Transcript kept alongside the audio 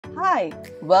Hi,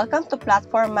 welcome to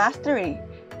Platform Mastery.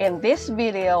 In this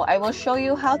video, I will show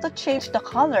you how to change the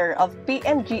color of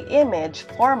PNG image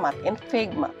format in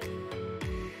Figma.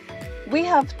 We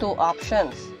have two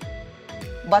options.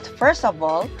 But first of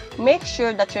all, make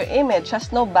sure that your image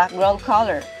has no background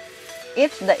color.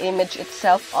 It's the image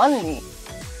itself only,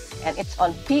 and it's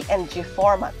on PNG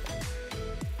format.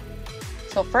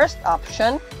 So first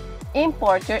option,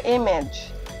 import your image.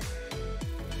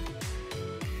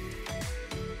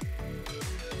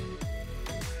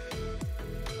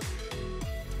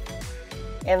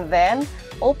 And then,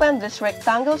 open this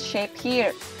rectangle shape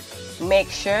here. Make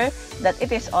sure that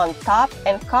it is on top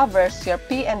and covers your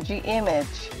PNG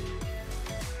image.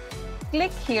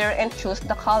 Click here and choose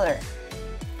the color.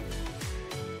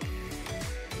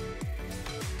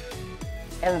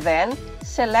 And then,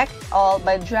 select all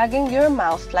by dragging your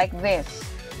mouse like this.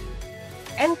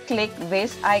 And click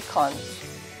these icons.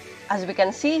 As we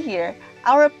can see here,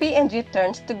 our PNG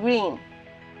turns to green.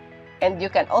 And you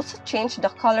can also change the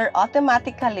color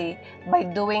automatically by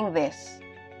doing this.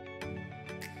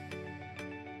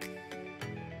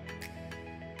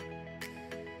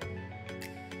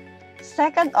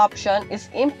 Second option is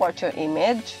import your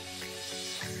image.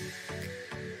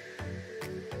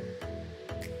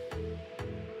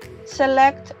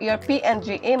 Select your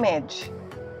PNG image.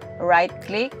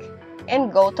 Right-click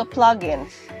and go to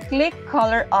Plugins. Click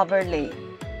Color Overlay.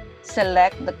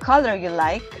 Select the color you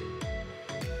like.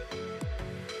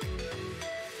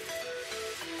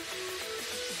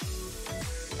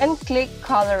 And click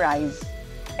Colorize.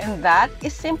 And that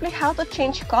is simply how to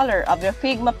change color of your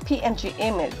Figma PNG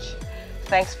image.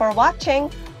 Thanks for watching.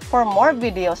 For more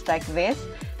videos like this,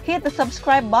 hit the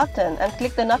subscribe button and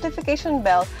click the notification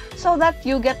bell so that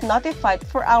you get notified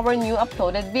for our new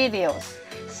uploaded videos.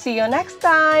 See you next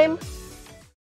time!